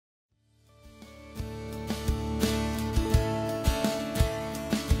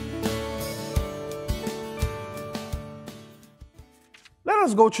let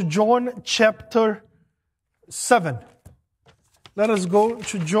us go to John chapter 7. Let us go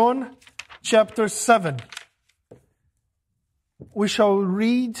to John chapter 7. We shall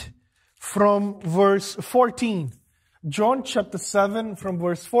read from verse 14. John chapter 7 from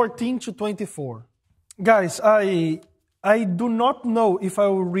verse 14 to 24. Guys, I do not know if I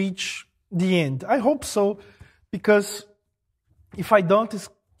will reach the end. I hope so, because if I don't,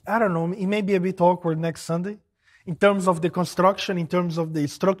 I don't know, it may be a bit awkward next Sunday in terms of the construction, in terms of the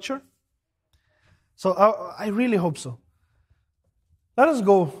structure. So I really hope so. Let us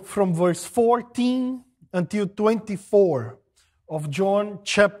go from verse 14 until 24 of John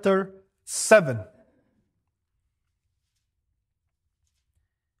chapter 7.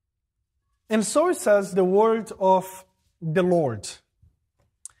 And so it says the word of the Lord.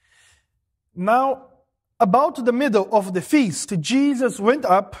 Now, about the middle of the feast, Jesus went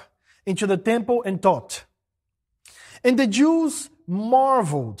up into the temple and taught. And the Jews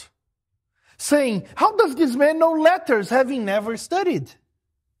marveled, saying, "How does this man know letters, having never studied?"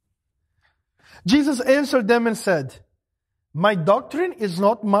 Jesus answered them and said, "My doctrine is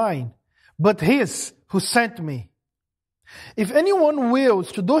not mine, but His who sent me. If anyone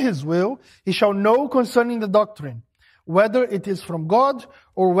wills to do His will, he shall know concerning the doctrine, whether it is from God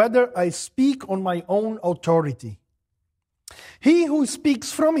or whether I speak on my own authority. He who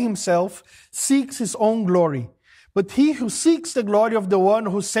speaks from himself seeks his own glory, but he who seeks the glory of the one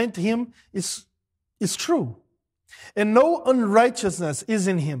who sent him is true, and no unrighteousness is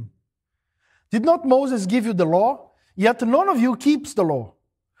in him. Did not Moses give you the law? Yet none of you keeps the law.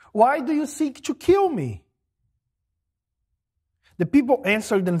 Why do you seek to kill me?" The people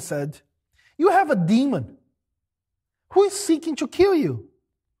answered and said, "You have a demon. Who is seeking to kill you?"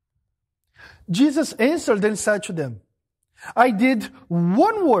 Jesus answered and said to them, "I did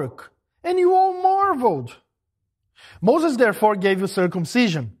one work, and you all marveled. Moses therefore gave you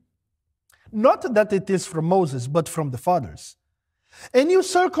circumcision. Not that it is from Moses, but from the fathers. And you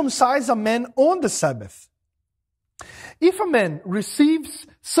circumcise a man on the Sabbath. If a man receives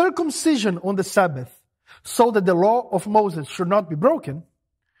circumcision on the Sabbath, so that the law of Moses should not be broken,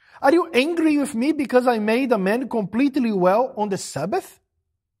 are you angry with me because I made a man completely well on the Sabbath?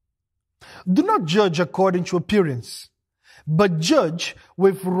 Do not judge according to appearance, but judge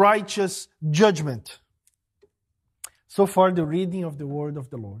with righteous judgment." So far, the reading of the word of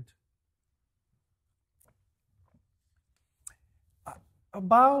the Lord.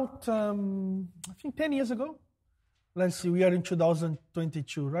 About, I think 10 years ago. Let's see, we are in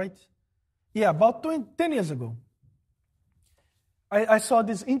 2022, right? Yeah, about 10 years ago. I saw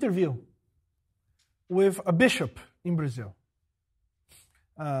this interview with a bishop in Brazil.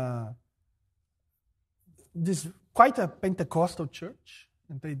 This quite a Pentecostal church,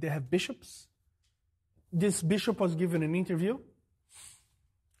 and they have bishops. This bishop was given an interview.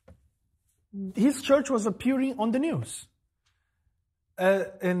 His church was appearing on the news.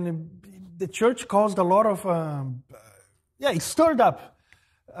 And the church caused a lot of, it stirred up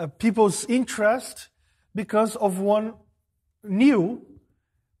people's interest because of one new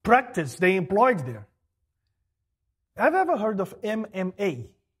practice they employed there. Have you ever heard of MMA?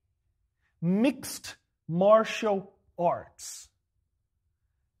 Mixed martial arts.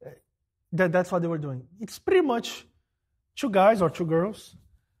 That's what they were doing. It's pretty much two guys or two girls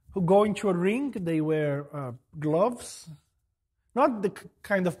who go into a ring. They wear gloves. Not the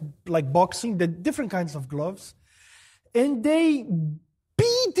kind of like boxing, the different kinds of gloves. And they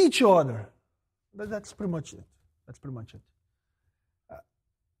beat each other. That's pretty much it. That's pretty much it.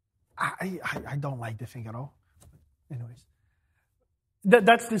 I don't like the thing at all. Anyways.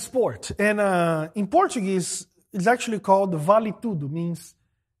 That's the sport. And in Portuguese, it's actually called vale tudo. Means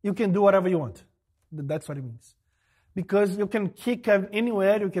you can do whatever you want. That's what it means. Because you can kick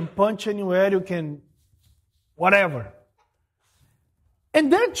anywhere, you can punch anywhere, you can whatever.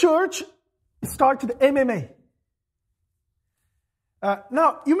 And that church started MMA.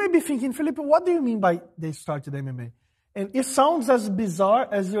 Now, you may be thinking, Felipe, what do you mean by they started MMA? And it sounds as bizarre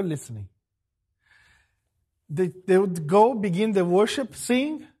as you're listening. They would go, begin the worship,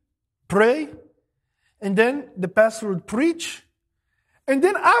 sing, pray, and then the pastor would preach. And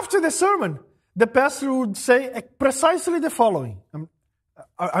then after the sermon, the pastor would say precisely the following.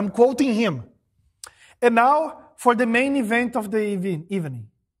 I'm quoting him. And now, for the main event of the evening.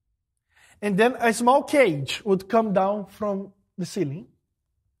 And then a small cage would come down from the ceiling.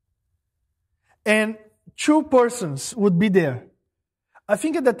 And two persons would be there. I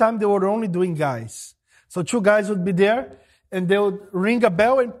think at the time they were only doing guys. So two guys would be there, and they would ring a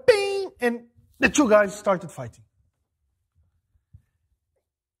bell and ping, and the two guys started fighting.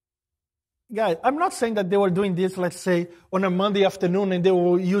 guys, I'm not saying that they were doing this, let's say, on a Monday afternoon and they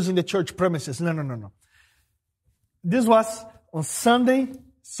were using the church premises. No. This was on Sunday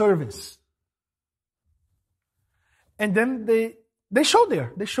service. And then they showed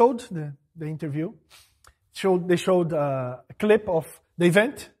there. They showed the interview. They showed a clip of the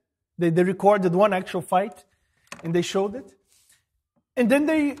event. They recorded one actual fight, and they showed it. And then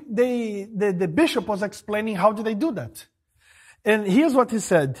the bishop was explaining how did they do that. And here's what he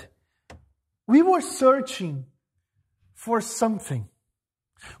said. We were searching for something.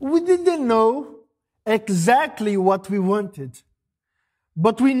 We didn't know exactly what we wanted,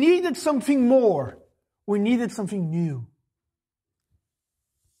 but we needed something more. We needed something new.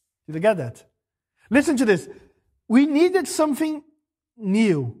 Did you get that? Listen to this. We needed something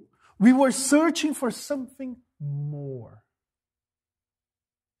new. We were searching for something more.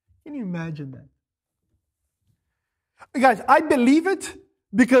 Can you imagine that? Guys, I believe it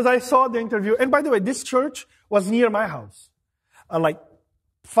because I saw the interview. And by the way, this church was near my house. Like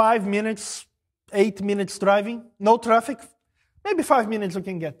 5 minutes, 8 minutes driving, no traffic. Maybe 5 minutes we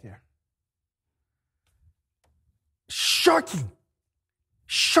can get there. Shocking.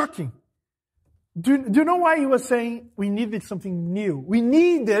 Do you know why he was saying we needed something new? We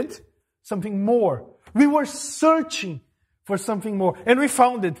needed something more. We were searching for something more. And we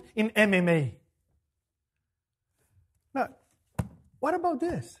found it in MMA. Now, what about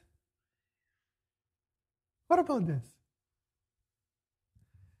this? What about this?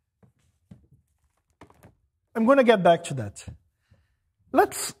 I'm going to get back to that.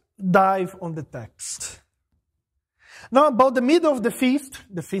 Let's dive on the text. Now, about the middle of the Feast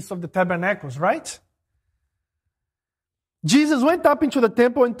of the Tabernacles, right? Jesus went up into the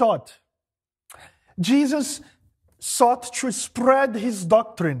temple and taught. Jesus sought to spread his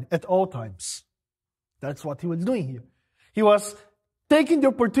doctrine at all times. That's what he was doing here. He was taking the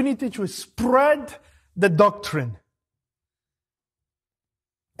opportunity to spread the doctrine.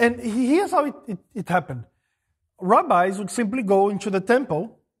 And here's how it happened. Rabbis would simply go into the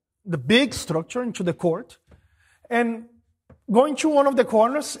temple, the big structure, into the court, and go into one of the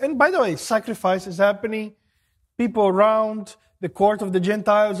corners. And by the way, sacrifice is happening. People around, the court of the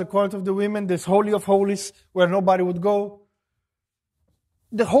Gentiles, the court of the women, this Holy of Holies where nobody would go.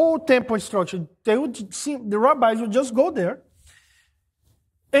 The whole temple structure, the rabbis would just go there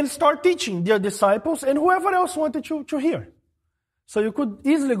and start teaching their disciples and whoever else wanted to hear. So you could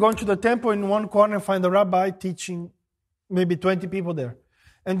easily go into the temple in one corner and find a rabbi teaching maybe 20 people there.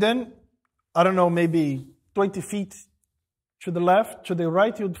 And then, I don't know, maybe 20 feet to the left, to the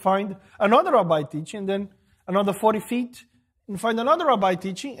right, you'd find another rabbi teaching, and then another 40 feet, and find another rabbi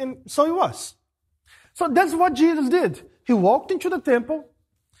teaching, and so it was. So that's what Jesus did. He walked into the temple.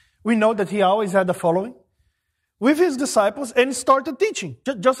 We know that he always had a following with his disciples and started teaching,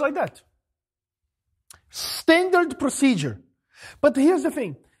 just like that. Standard procedure. But here's the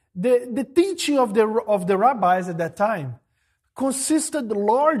thing. The teaching of the rabbis at that time consisted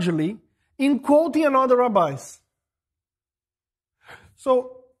largely in quoting another rabbis.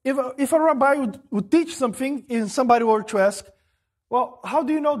 So if a rabbi would teach something and somebody were to ask, well, how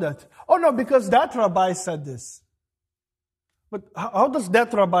do you know that? Oh no, because that rabbi said this. But how does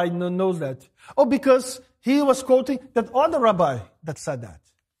that rabbi know that? Oh, because he was quoting that other rabbi that said that.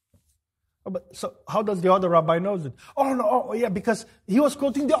 Oh, but so how does the other rabbi know it? Oh no, oh yeah, because he was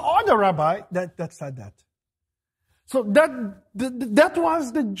quoting the other rabbi that said that. So that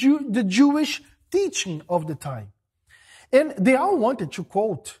was the Jewish teaching of the time. And they all wanted to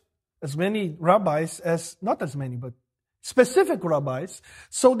quote as many rabbis as, not as many, but specific rabbis,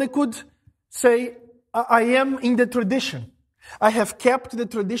 so they could say, I am in the tradition. I have kept the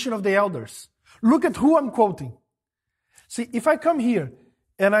tradition of the elders. Look at who I'm quoting. See, if I come here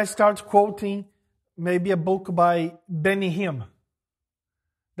and I start quoting maybe a book by Benny Hinn,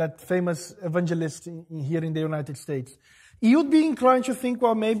 that famous evangelist here in the United States, you'd be inclined to think,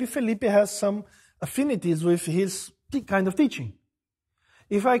 well, maybe Felipe has some affinities with his kind of teaching.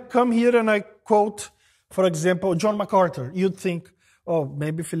 If I come here and I quote, for example, John MacArthur, you'd think, oh,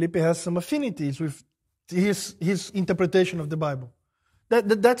 maybe Felipe has some affinities with his interpretation of the Bible.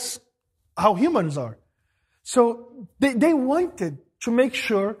 That's how humans are. So they wanted to make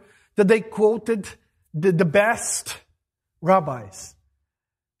sure that they quoted the best rabbis.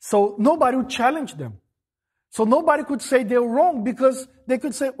 So nobody would challenge them. So nobody could say they're wrong because they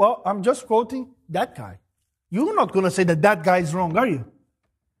could say, well, I'm just quoting that guy. You're not going to say that guy is wrong, are you?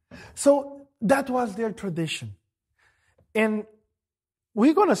 So that was their tradition. And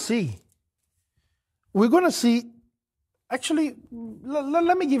we're going to see, actually,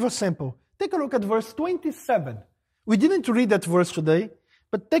 let me give a sample. Take a look at verse 27. We didn't read that verse today,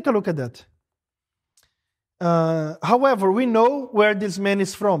 but take a look at that. However, we know where this man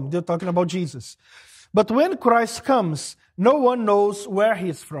is from. They're talking about Jesus. But when Christ comes, no one knows where he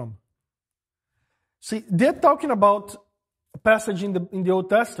is from. See, they're talking about a passage in the Old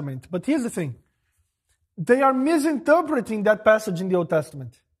Testament. But here's the thing. They are misinterpreting that passage in the Old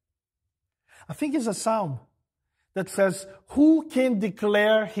Testament. I think it's a psalm that says, who can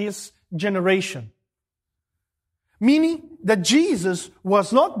declare his generation? Meaning that Jesus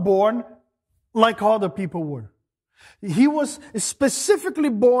was not born like other people were. He was specifically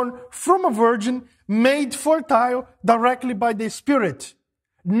born from a virgin, made fertile directly by the Spirit,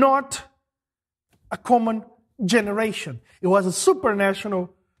 not a common generation. It was a supernatural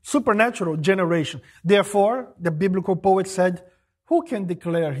generation. Therefore, the biblical poet said, who can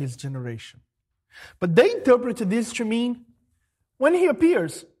declare his generation? But they interpreted this to mean, when he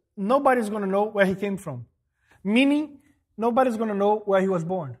appears, nobody's going to know where he came from. Meaning, nobody's going to know where he was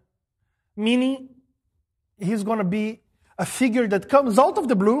born. Meaning, he's going to be a figure that comes out of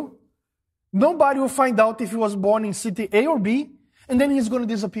the blue. Nobody will find out if he was born in city A or B, and then he's going to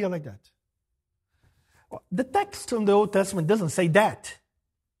disappear like that. The text in the Old Testament doesn't say that.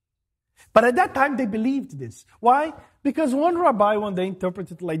 But at that time, they believed this. Why? Because one rabbi one day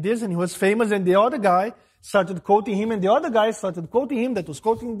interpreted it like this, and he was famous, and the other guy started quoting him, and the other guy started quoting him that was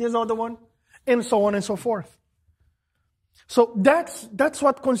quoting this other one, and so on and so forth. So that's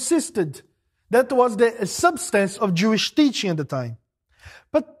what consisted. That was the substance of Jewish teaching at the time.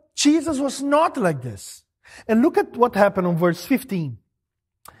 But Jesus was not like this. And look at what happened in verse 15.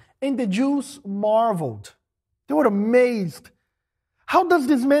 And the Jews marveled. They were amazed. How does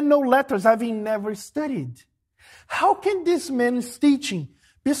this man know letters having never studied? How can this man's teaching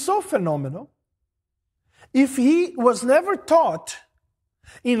be so phenomenal if he was never taught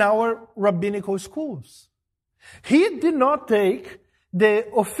in our rabbinical schools? He did not take the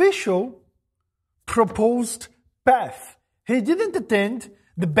official proposed path. He didn't attend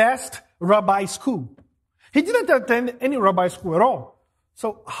the best rabbi school. He didn't attend any rabbi school at all.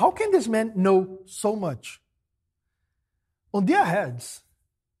 So how can this man know so much? On their heads,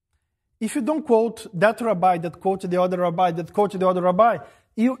 if you don't quote that rabbi that quoted the other rabbi that quoted the other rabbi,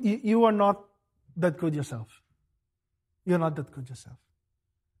 you are not that good yourself. You're not that good yourself.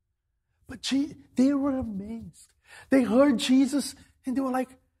 But they were amazed. They heard Jesus and they were like,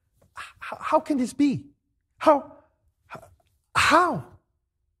 how can this be? How?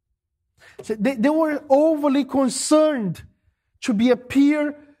 So they were overly concerned to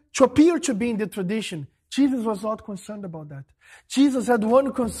appear to be in the tradition. Jesus was not concerned about that. Jesus had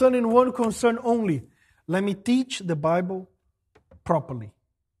one concern and one concern only. Let me teach the Bible properly.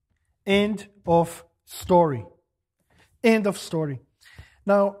 End of story. End of story.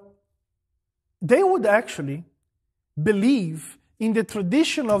 Now, they would actually believe in the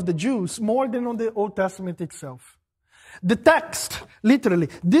tradition of the Jews more than on the Old Testament itself. The text, literally,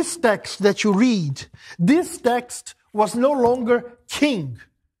 this text that you read, this text was no longer king.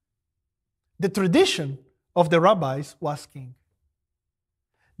 The tradition of the rabbis was king.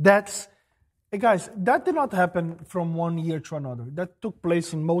 Guys, that did not happen from one year to another. That took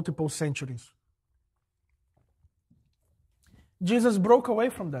place in multiple centuries. Jesus broke away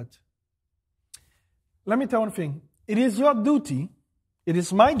from that. Let me tell you one thing. It is your duty, it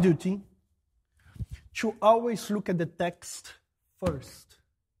is my duty, to always look at the text first.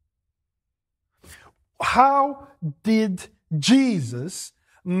 How did Jesus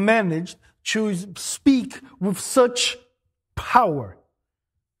manage to speak with such power?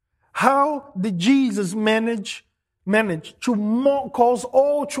 How did Jesus manage to cause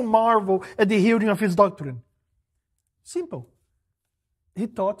all to marvel at the hearing of his doctrine? Simple. He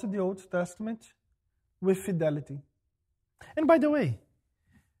taught the Old Testament with fidelity. And by the way,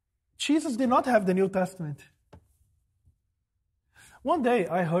 Jesus did not have the New Testament. One day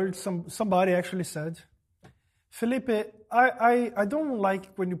I heard somebody actually said, Felipe, I don't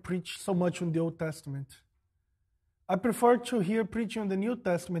like when you preach so much on the Old Testament. I prefer to hear preaching on the New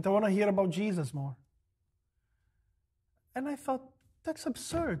Testament. I want to hear about Jesus more. And I thought, that's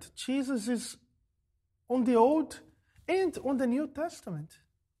absurd. Jesus is on the Old and on the New Testament.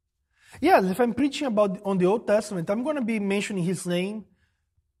 Yes, if I'm preaching on the Old Testament, I'm going to be mentioning his name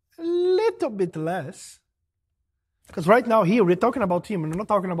a little bit less. Because right now here, we're talking about him. We're not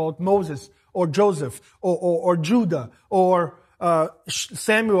talking about Moses or Joseph or Judah or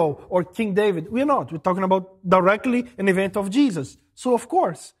Samuel or King David. We're not. We're talking about directly an event of Jesus. So of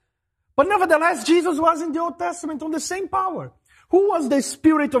course. But nevertheless, Jesus was in the Old Testament on the same power. Who was the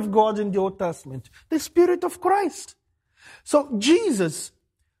Spirit of God in the Old Testament? The Spirit of Christ. So Jesus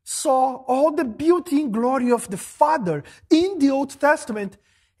saw all the beauty and glory of the Father in the Old Testament,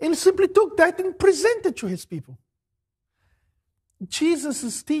 and simply took that and presented to his people.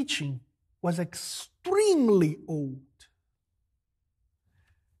 Jesus' teaching was extremely old.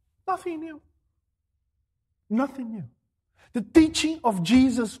 Nothing new. Nothing new. The teaching of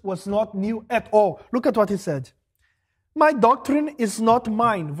Jesus was not new at all. Look at what he said. My doctrine is not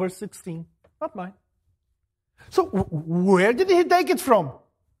mine, verse 16. Not mine. So where did he take it from?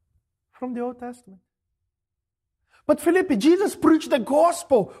 From the Old Testament. But Felipe, Jesus preached the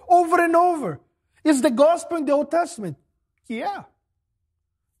gospel over and over. Is the gospel in the Old Testament? Yeah.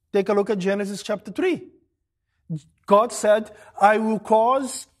 Take a look at Genesis chapter 3. God said, I will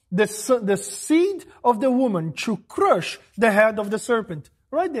cause the seed of the woman to crush the head of the serpent.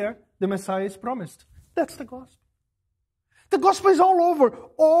 Right there, the Messiah is promised. That's the gospel. The gospel is all over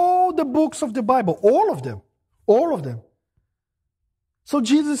all the books of the Bible. All of them. All of them. So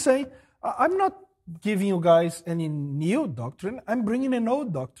Jesus is saying, I'm not giving you guys any new doctrine. I'm bringing an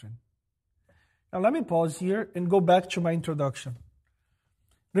old doctrine. Now let me pause here and go back to my introduction.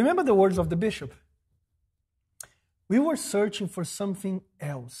 Remember the words of the bishop. We were searching for something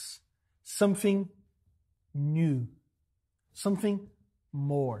else, something new, something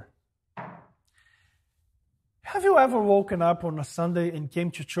more. Have you ever woken up on a Sunday and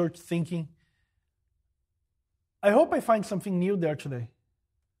came to church thinking, I hope I find something new there today?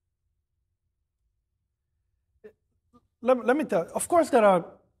 Let me tell you, of course there are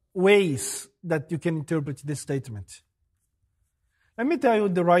ways that you can interpret this statement. Let me tell you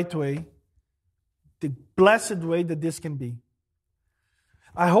the right way, the blessed way that this can be.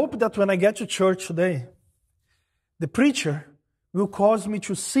 I hope that when I get to church today, the preacher will cause me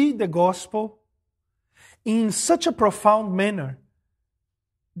to see the gospel in such a profound manner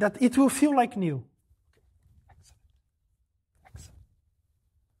that it will feel like new. Excellent.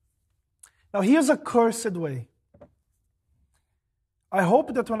 Now here's a cursed way. I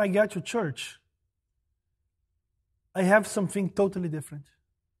hope that when I get to church, I have something totally different.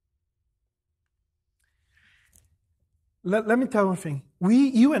 Let me tell you one thing.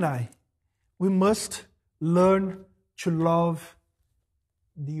 You and I, we must learn to love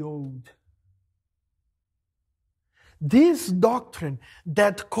the old. This doctrine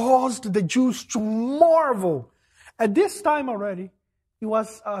that caused the Jews to marvel, at this time already, it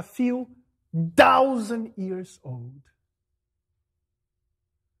was a few thousand years old.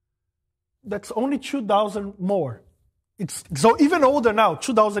 That's only 2,000 more. It's so even older now,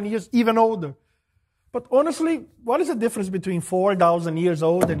 2,000 years, even older. But honestly, what is the difference between 4,000 years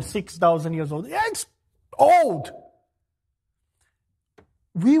old and 6,000 years old? Yeah, it's old.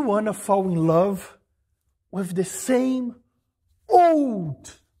 We want to fall in love with the same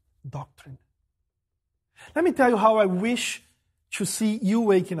old doctrine. Let me tell you how I wish to see you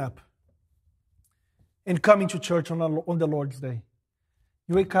waking up and coming to church on the Lord's Day.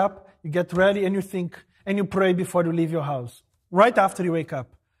 You wake up, you get ready, and you think, and you pray before you leave your house. Right after you wake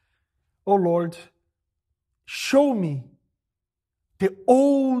up. Oh Lord, show me the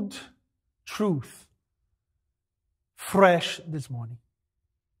old truth fresh this morning.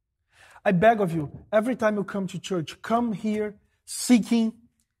 I beg of you, every time you come to church, come here seeking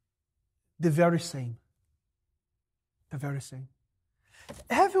the very same. The very same.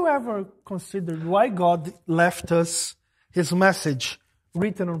 Have you ever considered why God left us His message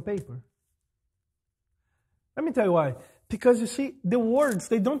written on paper? Let me tell you why. Because you see, the words,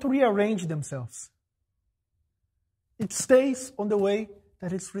 they don't rearrange themselves. It stays on the way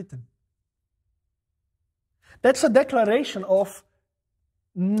that it's written. That's a declaration of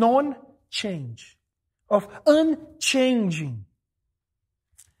non-change, of unchanging.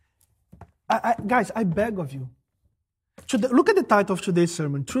 Guys, I beg of you. Look at the title of today's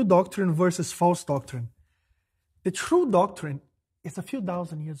sermon, True Doctrine versus False Doctrine. The true doctrine is a few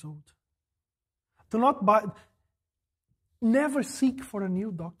thousand years old. Do not buy, never seek for a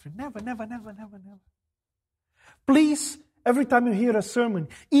new doctrine. Never, never, never, never, never. Please, every time you hear a sermon,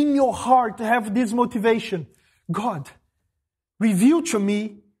 in your heart have this motivation. God, reveal to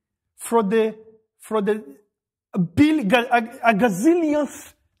me for the a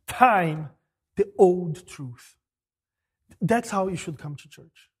gazillionth time the old truth. That's how you should come to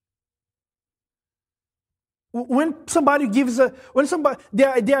church. When somebody gives the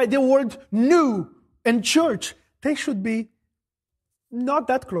word new and church, they should be not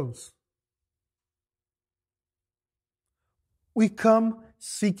that close. We come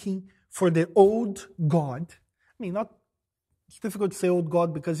seeking for the old God. I mean, it's difficult to say old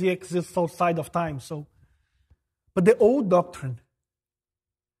God because He exists outside of time. But the old doctrine,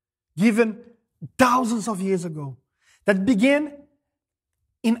 given thousands of years ago, that began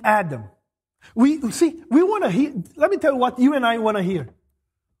in Adam. We want to hear. Let me tell you what you and I want to hear.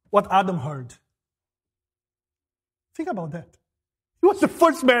 what Adam heard. Think about that. He was the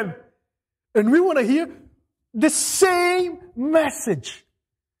first man. And we want to hear the same message.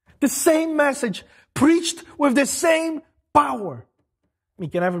 The same message preached with the same power. I mean,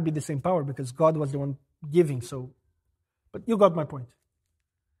 it can never be the same power because God was the one giving, so. But you got my point.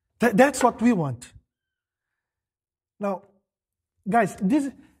 That's what we want. Now, guys,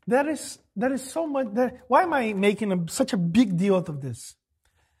 there is so much. Why am I making such a big deal out of this?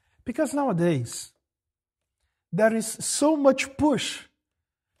 Because nowadays, there is so much push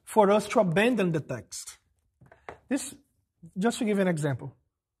for us to abandon the text. Just to give you an example.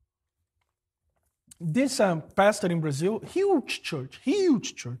 This pastor in Brazil, huge church.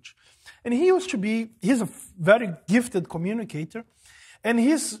 And he's a very gifted communicator. And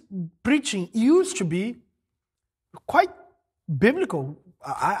his preaching used to be quite biblical.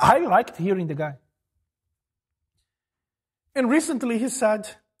 I liked hearing the guy. And recently he said,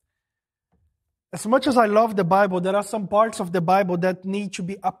 as much as I love the Bible, there are some parts of the Bible that need to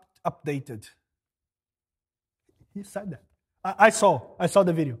be updated. He said that. I saw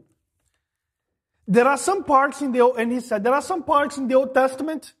the video. There are some parts in the Old, and he said, there are some parts in the Old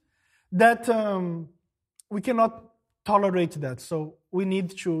Testament that we cannot tolerate that, so we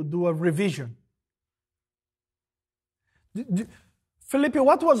need to do a revision. Felipe,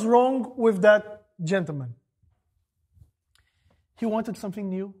 what was wrong with that gentleman? He wanted something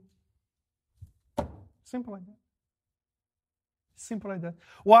new. Simple like that. Simple like that.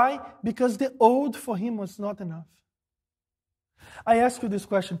 Why? Because the old for him was not enough. I ask you this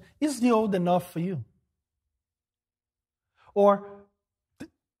question, is the old enough for you? Or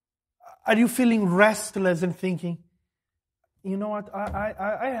are you feeling restless and thinking, you know what,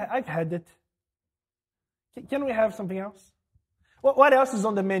 I've had it. Can we have something else? What else is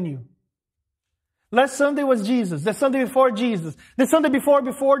on the menu? Last Sunday was Jesus. The Sunday before Jesus. The Sunday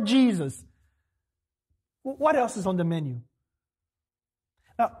before Jesus. What else is on the menu?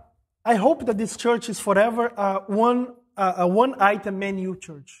 Now, I hope that this church is forever a one-item menu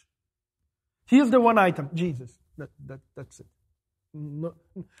church. Here's the one item, Jesus. That's it. No.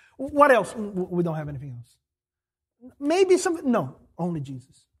 What else? We don't have anything else. Maybe something. No, only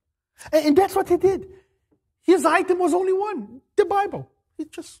Jesus. And that's what he did. His item was only one, the Bible. He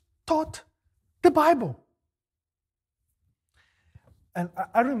just taught the Bible. And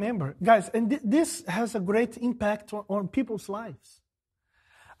I remember, guys, and this has a great impact on people's lives.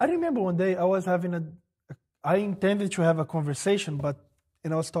 I remember one day I intended to have a conversation, but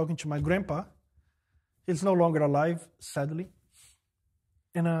I was talking to my grandpa. He's no longer alive, sadly.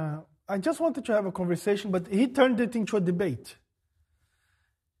 And I just wanted to have a conversation, but he turned it into a debate.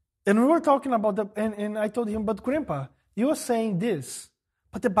 And we were talking about and I told him, but Grandpa, you are saying this,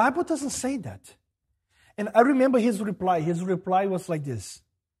 but the Bible doesn't say that. And I remember his reply. His reply was like this.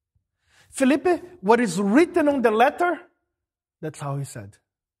 Felipe, what is written on the letter, that's how he said.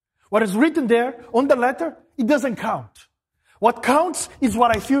 What is written there on the letter, it doesn't count. What counts is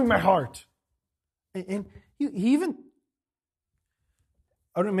what I feel in my heart. And he even,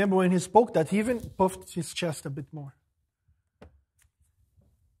 I remember when he spoke that, he even puffed his chest a bit more.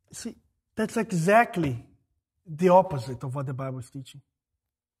 See, that's exactly the opposite of what the Bible is teaching.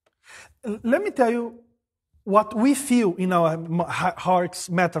 Let me tell you what we feel in our hearts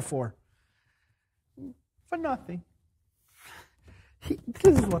metaphor. For nothing.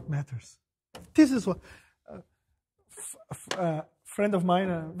 This is what matters. This is what... a friend of mine,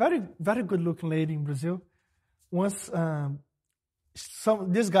 a very, very good-looking lady in Brazil, once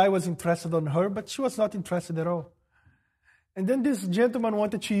this guy was interested on her, but she was not interested at all. And then this gentleman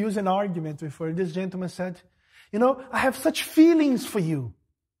wanted to use an argument with her. This gentleman said, I have such feelings for you.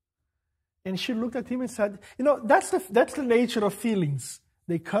 And she looked at him and said, that's the nature of feelings.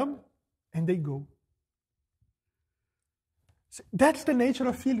 They come and they go. That's the nature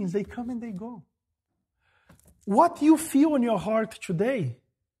of feelings. They come and they go. What you feel in your heart today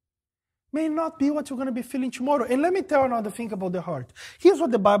may not be what you're going to be feeling tomorrow. And let me tell you another thing about the heart. Here's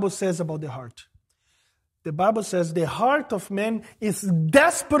what the Bible says about the heart. The Bible says the heart of man is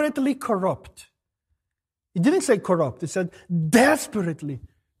desperately corrupt. It didn't say corrupt. It said desperately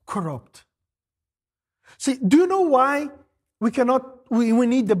corrupt. See, do you know why we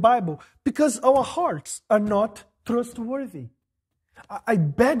need the Bible? Because our hearts are not trustworthy. I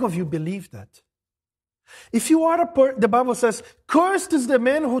beg of you, believe that. If you are the Bible says, cursed is the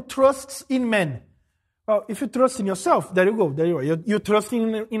man who trusts in men. Well, if you trust in yourself, there you go. There you are. You're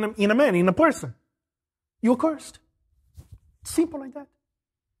trusting in a man, in a person. You're cursed. Simple like that.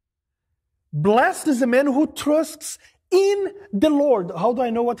 Blessed is the man who trusts in the Lord. How do I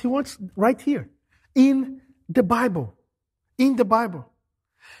know what he wants? Right here. In the Bible. In the Bible.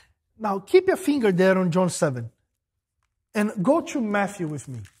 Now, keep your finger there on John 7. And go to Matthew with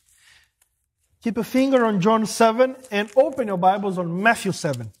me. Keep a finger on John 7 and open your Bibles on Matthew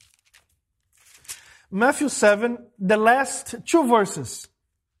 7. Matthew 7, the last two verses.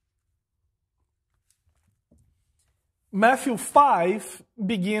 Matthew 5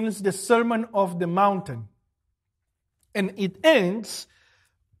 begins the Sermon of the Mountain. And it ends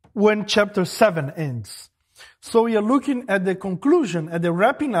when chapter 7 ends. So we are looking at the conclusion, at the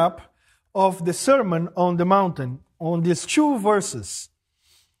wrapping up of the Sermon on the Mountain, on these two verses.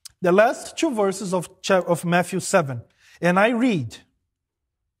 The last two verses of Matthew 7. And I read,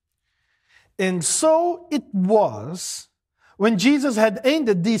 "And so it was, when Jesus had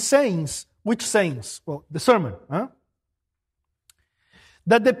ended these sayings," which sayings? Well, the sermon,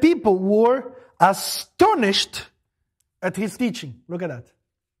 that the people were astonished at his teaching. Look at that.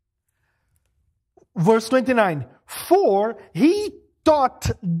 Verse 29, "For he taught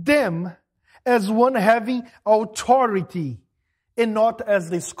them as one having authority, and not as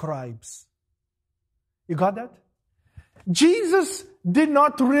the scribes." You got that? Jesus did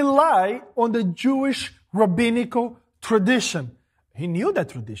not rely on the Jewish rabbinical tradition. He knew that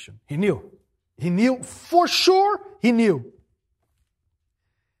tradition. He knew. He knew, for sure, he knew.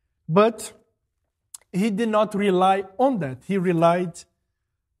 But he did not rely on that. He relied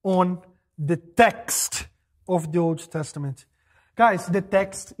on the text of the Old Testament. Guys, the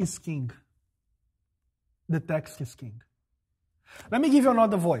text is king. The text is king. Let me give you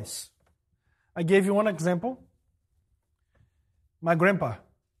another voice. I gave you one example. My grandpa,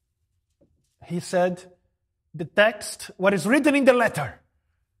 he said, the text, what is written in the letter,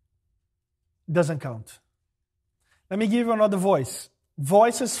 doesn't count. Let me give you another voice.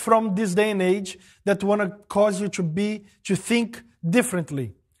 Voices from this day and age that want to cause you to think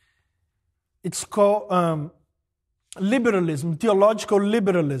differently. It's called liberalism, theological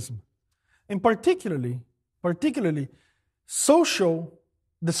liberalism. And particularly, the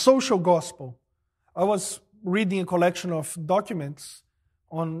social gospel. I was reading a collection of documents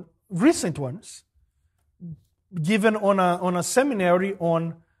on recent ones given on a seminary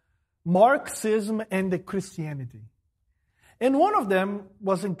on Marxism and the Christianity. And one of them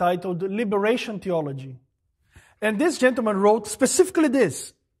was entitled Liberation Theology. And this gentleman wrote specifically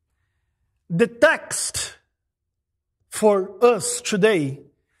this: the text for us today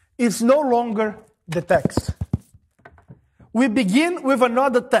is no longer the text. We begin with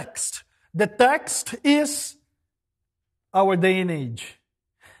another text. The text is our day and age.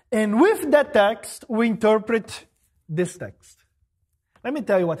 And with that text, we interpret this text. Let me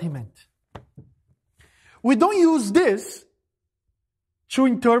tell you what he meant. We don't use this to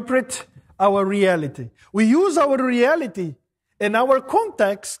interpret our reality. We use our reality and our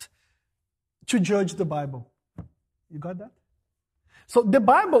context to judge the Bible. You got that? So the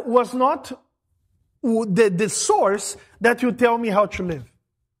Bible was not the source that will tell me how to live.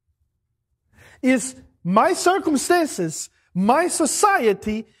 It's my circumstances, my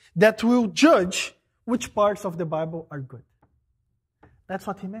society that will judge which parts of the Bible are good. That's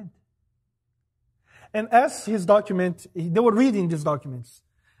what he meant. And as his document, they were reading these documents,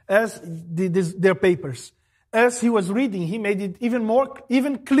 their papers. As he was reading, he made it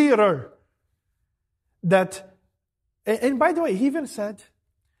even clearer that, and by the way, he even said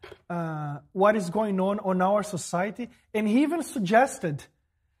what is going on our society, and he even suggested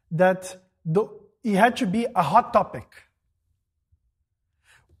that it had to be a hot topic.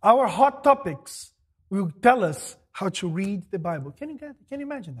 Our hot topics will tell us how to read the Bible. Can you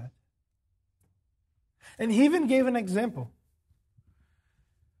imagine that? And he even gave an example.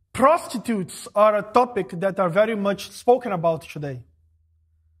 Prostitutes are a topic that are very much spoken about today.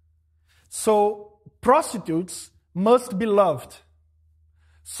 So prostitutes must be loved.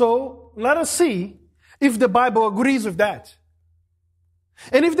 So let us see if the Bible agrees with that.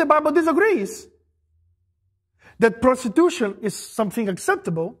 And if the Bible disagrees that prostitution is something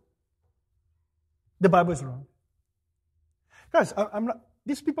acceptable, the Bible is wrong. Guys,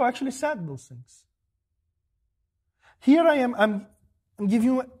 these people actually said those things. Here I am, I'm giving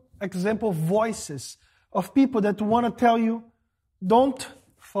you an example of voices of people that want to tell you, don't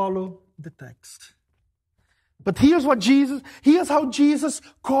follow the text. But here's how Jesus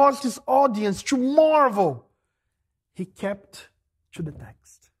caused his audience to marvel. He kept to the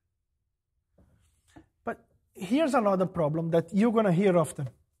text. But here's another problem that you're going to hear often.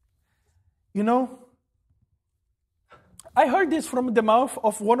 You know, I heard this from the mouth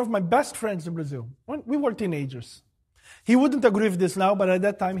of one of my best friends in Brazil when we were teenagers. He wouldn't agree with this now, but at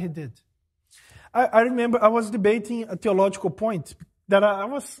that time he did. I remember I was debating a theological point that I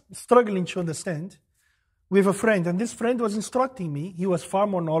was struggling to understand with a friend, and this friend was instructing me. He was far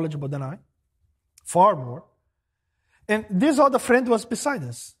more knowledgeable than I. Far more. And this other friend was beside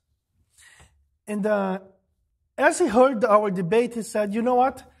us. And as he heard our debate, he said, you know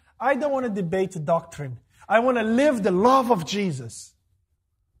what? I don't want to debate doctrine. I want to live the love of Jesus.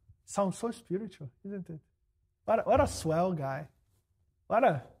 Sounds so spiritual, isn't it? What a swell guy. What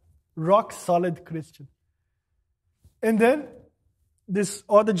a rock-solid Christian. And then this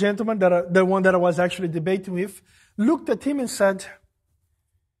other gentleman, the one that I was actually debating with, looked at him and said,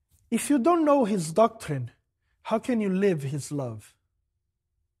 if you don't know his doctrine, how can you live his love?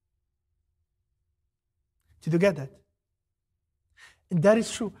 Did you get that? And that is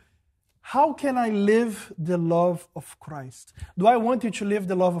true. How can I live the love of Christ? Do I want you to live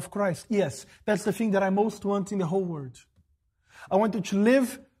the love of Christ? Yes, that's the thing that I most want in the whole world. I want you to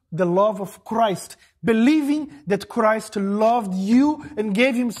live the love of Christ, believing that Christ loved you and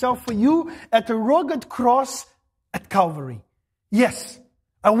gave himself for you at a rugged cross at Calvary. Yes,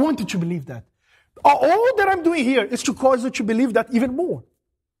 I want you to believe that. All that I'm doing here is to cause you to believe that even more.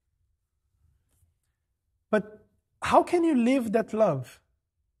 But how can you live that love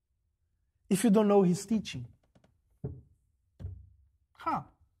if you don't know his teaching? How?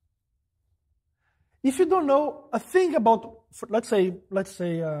 If you don't know a thing about, let's say,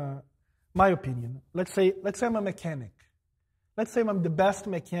 my opinion. Let's say I'm a mechanic. Let's say I'm the best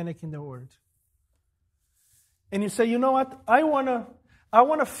mechanic in the world. And you say, you know what? I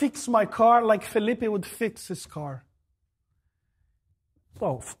wanna fix my car like Felipe would fix his car.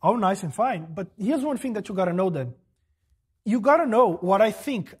 Well, all nice and fine, but here's one thing that you gotta know then. You gotta know what I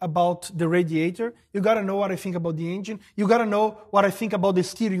think about the radiator. You gotta know what I think about the engine. You gotta know what I think about the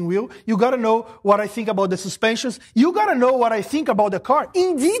steering wheel. You gotta know what I think about the suspensions. You gotta know what I think about the car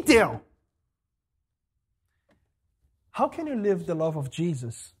in detail. How can you live the love of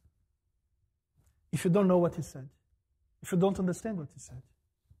Jesus if you don't know what he said? If you don't understand what he said?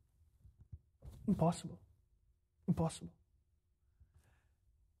 Impossible. Impossible.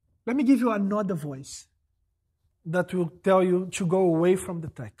 Let me give you another voice that will tell you to go away from the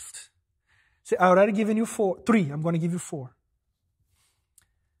text. See, I already given you three. I'm going to give you 4.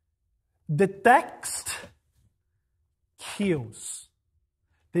 The text kills.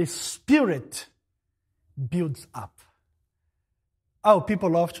 The Spirit builds up. Oh,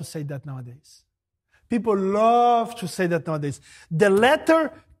 people love to say that nowadays. People love to say that nowadays. The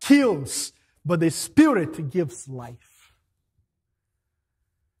letter kills, but the Spirit gives life.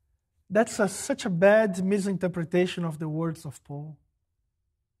 That's such a bad misinterpretation of the words of Paul.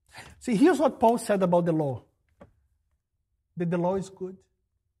 See, here's what Paul said about the law. That the law is good.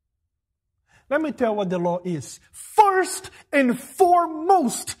 Let me tell you what the law is. First and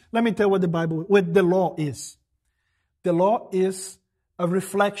foremost, let me tell you what the law is. The law is a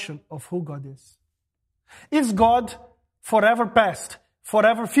reflection of who God is. Is God forever past,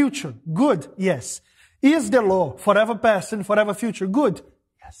 forever future? Good, yes. Is the law forever past and forever future? Good,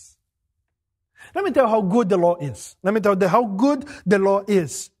 yes. Let me tell you how good the law is. Let me tell you how good the law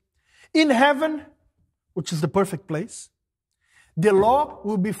is. In heaven, which is the perfect place, the law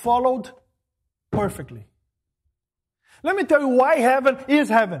will be followed perfectly. Let me tell you why heaven is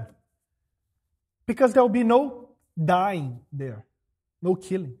heaven. Because there will be no dying there. No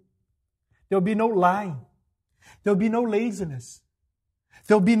killing. There will be no lying. There will be no laziness.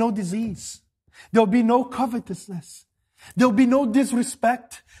 There will be no disease. There will be no covetousness. There will be no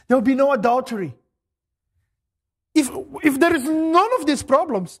disrespect. There will be no adultery. If there is none of these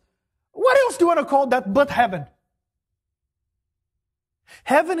problems, what else do you want to call that but heaven?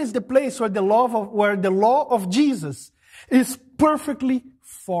 Heaven is the place where the law of Jesus is perfectly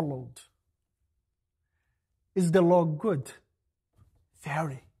followed. Is the law good?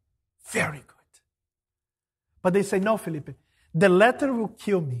 Very, very good. But they say, no, Felipe, the letter will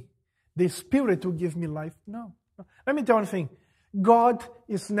kill me. The Spirit will give me life. No. Let me tell you one thing. God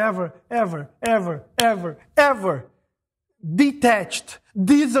is never, ever, ever, ever, ever detached,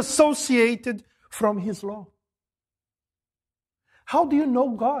 disassociated from His law. How do you know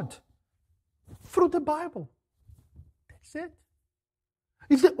God? Through the Bible. That's it.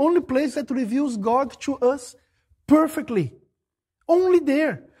 It's the only place that reveals God to us perfectly. Only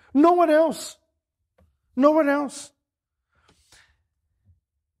there. Nowhere else. Nowhere else.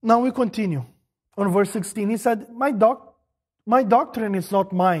 Now we continue. On verse 16, he said, My doctrine is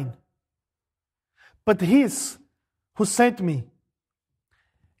not mine, but His who sent me.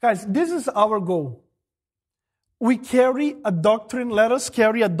 Guys, this is our goal. We carry a doctrine, let us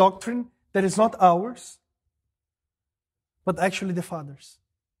carry a doctrine that is not ours, but actually the Father's.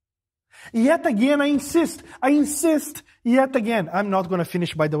 Yet again, I insist, yet again. I'm not going to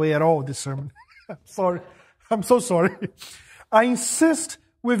finish, by the way, at all this sermon. Sorry. I'm so sorry. I insist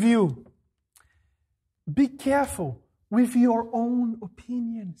with you. Be careful with your own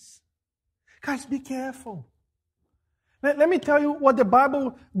opinions. Guys, be careful. Let me tell you what the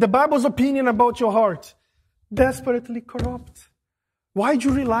Bible's opinion about your heart. Desperately corrupt. Why do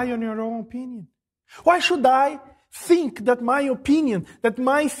you rely on your own opinion? Why should I think that my opinion, that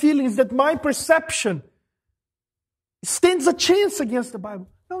my feelings, that my perception stands a chance against the Bible?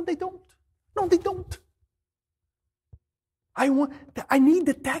 No, they don't. No, they don't. I need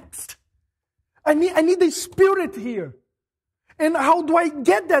the text. I need the Spirit here. And how do I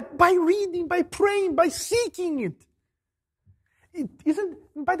get that? By reading, by praying, by seeking it.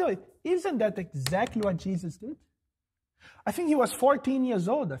 By the way, isn't that exactly what Jesus did? I think he was 14 years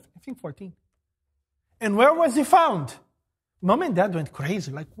old. I think 14. And where was he found? Mom and Dad went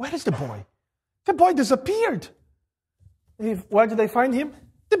crazy. Like, where is the boy? The boy disappeared. Where did they find him?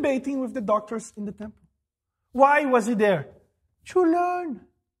 Debating with the doctors in the temple. Why was he there? To learn.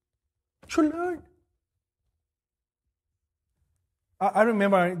 To learn. I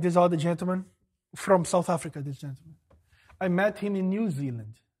remember this other gentleman from South Africa, this gentleman. I met him in New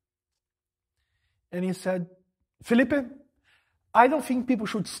Zealand. And he said, Felipe, I don't think people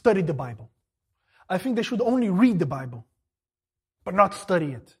should study the Bible. I think they should only read the Bible, but not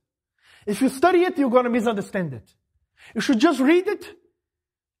study it. If you study it, you're going to misunderstand it. You should just read it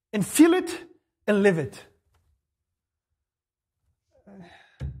and feel it and live it.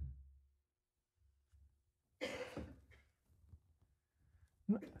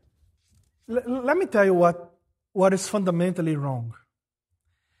 Let me tell you what is fundamentally wrong.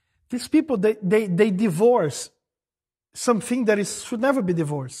 These people, they divorce something that should never be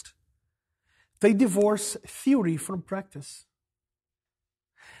divorced. They divorce theory from practice.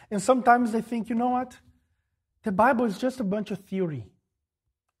 And sometimes they think, you know what? The Bible is just a bunch of theory.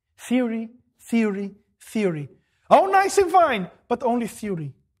 Theory, theory, theory. All nice and fine, but only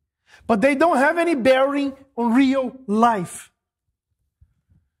theory. But they don't have any bearing on real life.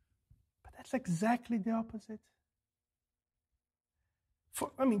 But that's exactly the opposite.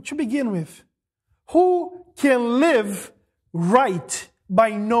 To begin with, who can live right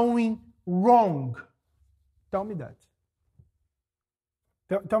by knowing wrong? Tell me that.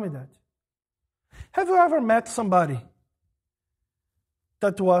 Tell me that. Have you ever met somebody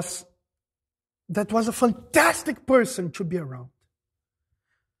that was a fantastic person to be around?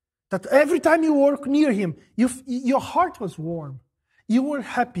 That every time you walk near him, your heart was warm. You were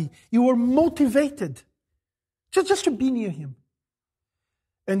happy. You were motivated just to be near him.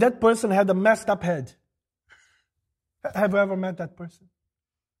 And that person had a messed up head. Have you ever met that person?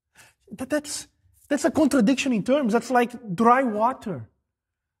 That's a contradiction in terms. That's like dry water.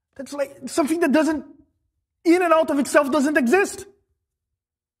 That's like something that doesn't, in and out of itself, doesn't exist.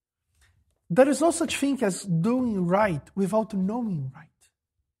 There is no such thing as doing right without knowing right.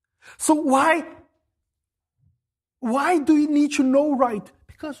 So why do we need to know right?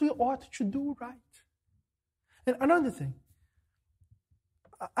 Because we ought to do right. And another thing,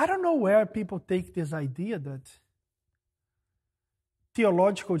 I don't know where people take this idea that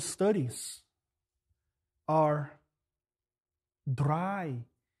theological studies are dry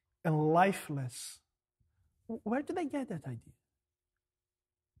and lifeless. Where did they get that idea?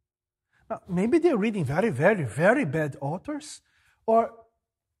 Now, maybe they're reading very, very, very bad authors. Or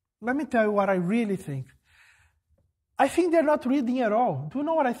let me tell you what I really think. I think they're not reading at all. Do you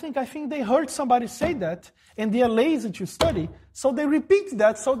know what I think? I think they heard somebody say that, and they are lazy to study, so they repeat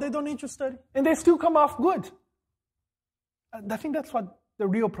that so they don't need to study. And they still come off good. I think that's what the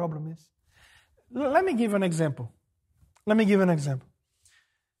real problem is. Let me give an example.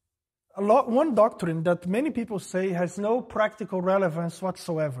 One doctrine that many people say has no practical relevance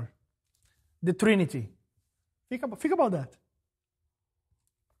whatsoever. The Trinity. Think about that.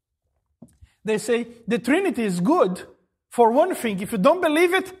 They say the Trinity is good for one thing. If you don't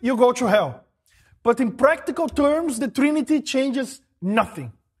believe it, you go to hell. But in practical terms, the Trinity changes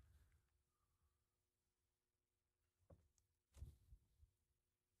nothing.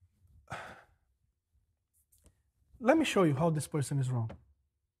 Let me show you how this person is wrong.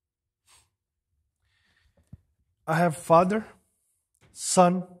 I have Father,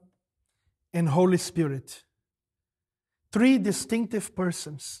 Son, and Holy Spirit. 3 distinctive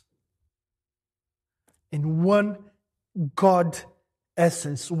persons in one God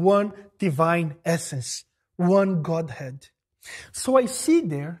essence, one divine essence, one Godhead. So I see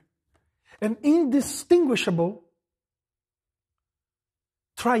there an indistinguishable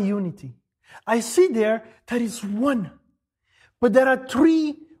triunity. I see there that is one, but there are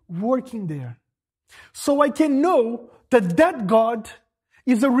 3 working there. So I can know that God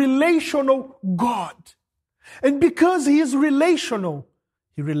is a relational God. And because He is relational,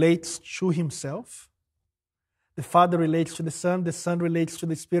 He relates to Himself. The Father relates to the Son relates to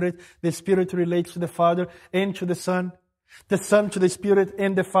the Spirit relates to the Father and to the Son to the Spirit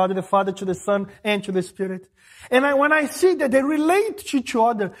and the Father to the Son and to the Spirit. And when I see that they relate to each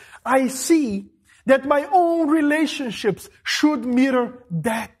other, I see that my own relationships should mirror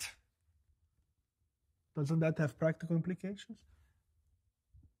that. Doesn't that have practical implications?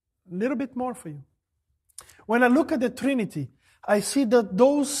 A little bit more for you. When I look at the Trinity, I see that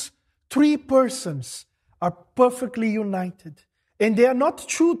those three persons are perfectly united. And they are not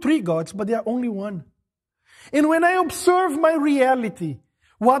three gods, but they are only one. And when I observe my reality,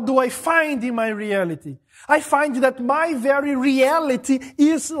 what do I find in my reality? I find that my very reality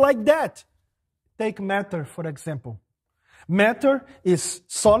is like that. Take matter, for example. Matter is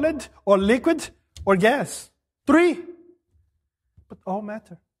solid or liquid or gas. Three. But all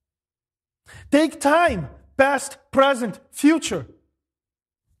matter. Take time, past, present, future.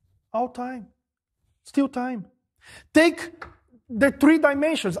 All time. Still time. Take the three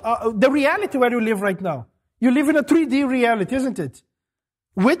dimensions. The reality where you live right now. You live in a 3D reality, isn't it?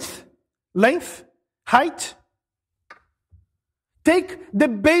 Width, length, height. Take the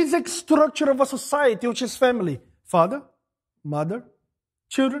basic structure of a society, which is family. Father, mother,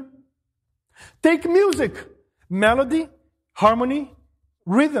 children. Take music, melody, harmony,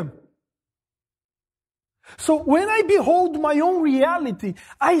 rhythm. So when I behold my own reality,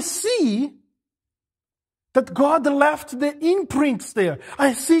 I see that God left the imprints there.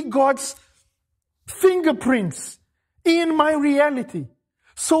 I see God's fingerprints in my reality.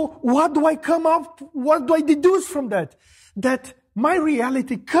 So what do I deduce from that? That my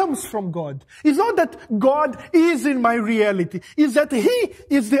reality comes from God. It's not that God is in my reality. It's that He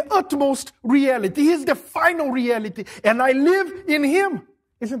is the utmost reality. He is the final reality. And I live in Him.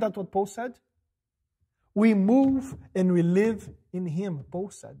 Isn't that what Paul said? We move and we live in Him. Paul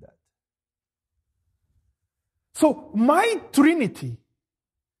said that. So my Trinity,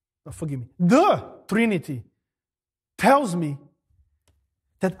 the Trinity tells me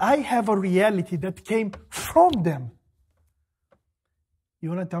that I have a reality that came from them. You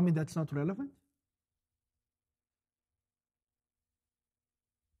want to tell me that's not relevant?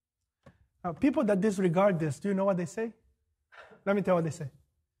 Now, people that disregard this, do you know what they say? Let me tell you what they say.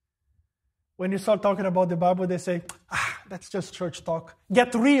 When you start talking about the Bible, they say, that's just church talk.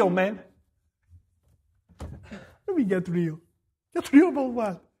 Get real, man. Let me get real. Get real about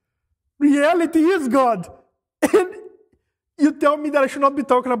what? Reality is God. And you tell me that I should not be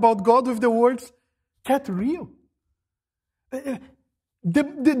talking about God with the words, get real. The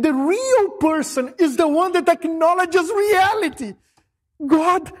real person is the one that acknowledges reality.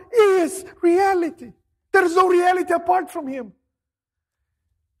 God is reality. There is no reality apart from Him.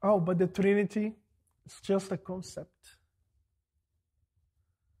 Oh, but the Trinity is just a concept.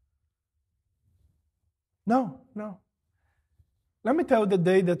 No. Let me tell you the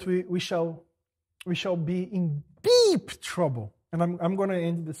day that we shall be in deep trouble. And I'm going to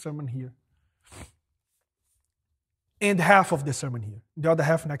end the sermon here. End half of the sermon here. The other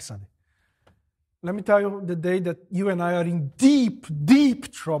half next Sunday. Let me tell you the day that you and I are in deep,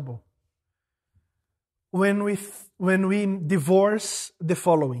 deep trouble. When we divorce the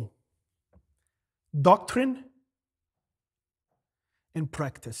following: doctrine and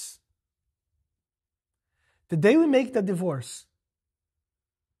practice. The day we make the divorce,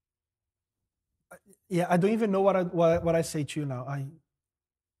 I don't even know what I say to you now.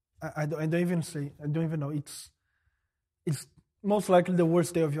 I don't even know. It's most likely the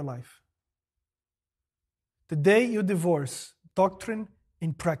worst day of your life. The day you divorce doctrine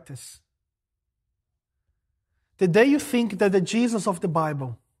and practice. The day you think that the Jesus of the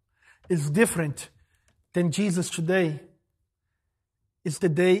Bible is different than Jesus today is the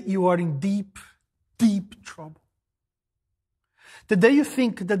day you are in deep, deep trouble. The day you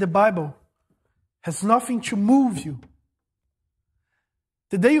think that the Bible has nothing to move you.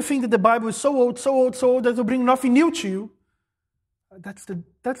 The day you think that the Bible is so old that it will bring nothing new to you, that's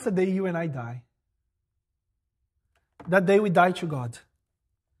the day you and I die. That day we die to God.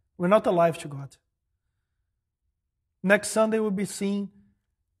 We're not alive to God. Next Sunday we'll be seeing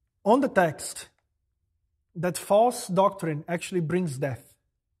on the text that false doctrine actually brings death.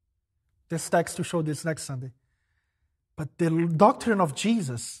 This text to show this next Sunday. But the doctrine of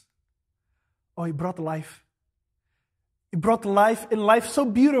Jesus, it brought life. It brought life, and life so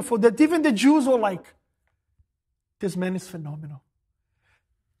beautiful that even the Jews were like, this man is phenomenal.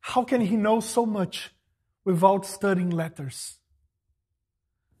 How can he know so much without studying letters?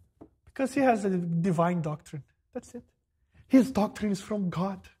 Because he has a divine doctrine. That's it. His doctrine is from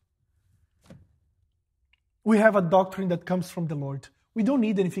God. We have a doctrine that comes from the Lord. We don't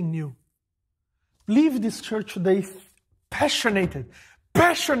need anything new. Leave this church today passionate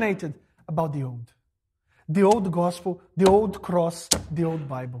about the old gospel, the old cross, the old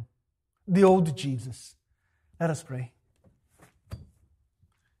Bible, the old Jesus. Let us pray.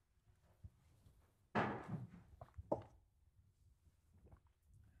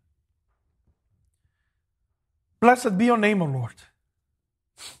 Blessed be your name, O Lord.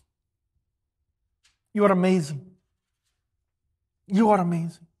 You are amazing. You are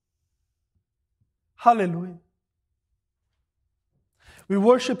amazing. Hallelujah. We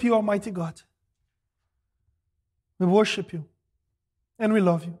worship you, Almighty God. We worship you. And we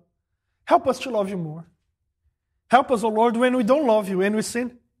love you. Help us to love you more. Help us, O Lord, when we don't love you and we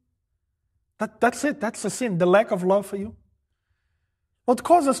sin. That's it. That's a sin. The lack of love for you. Lord,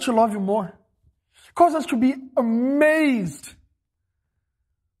 cause us to love you more. Cause us to be amazed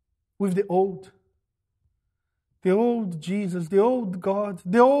with the old Jesus, the old God,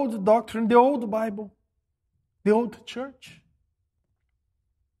 the old doctrine, the old Bible, the old church.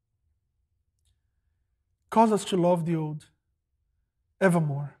 Cause us to love the old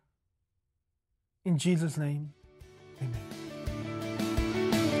evermore. In Jesus' name, amen.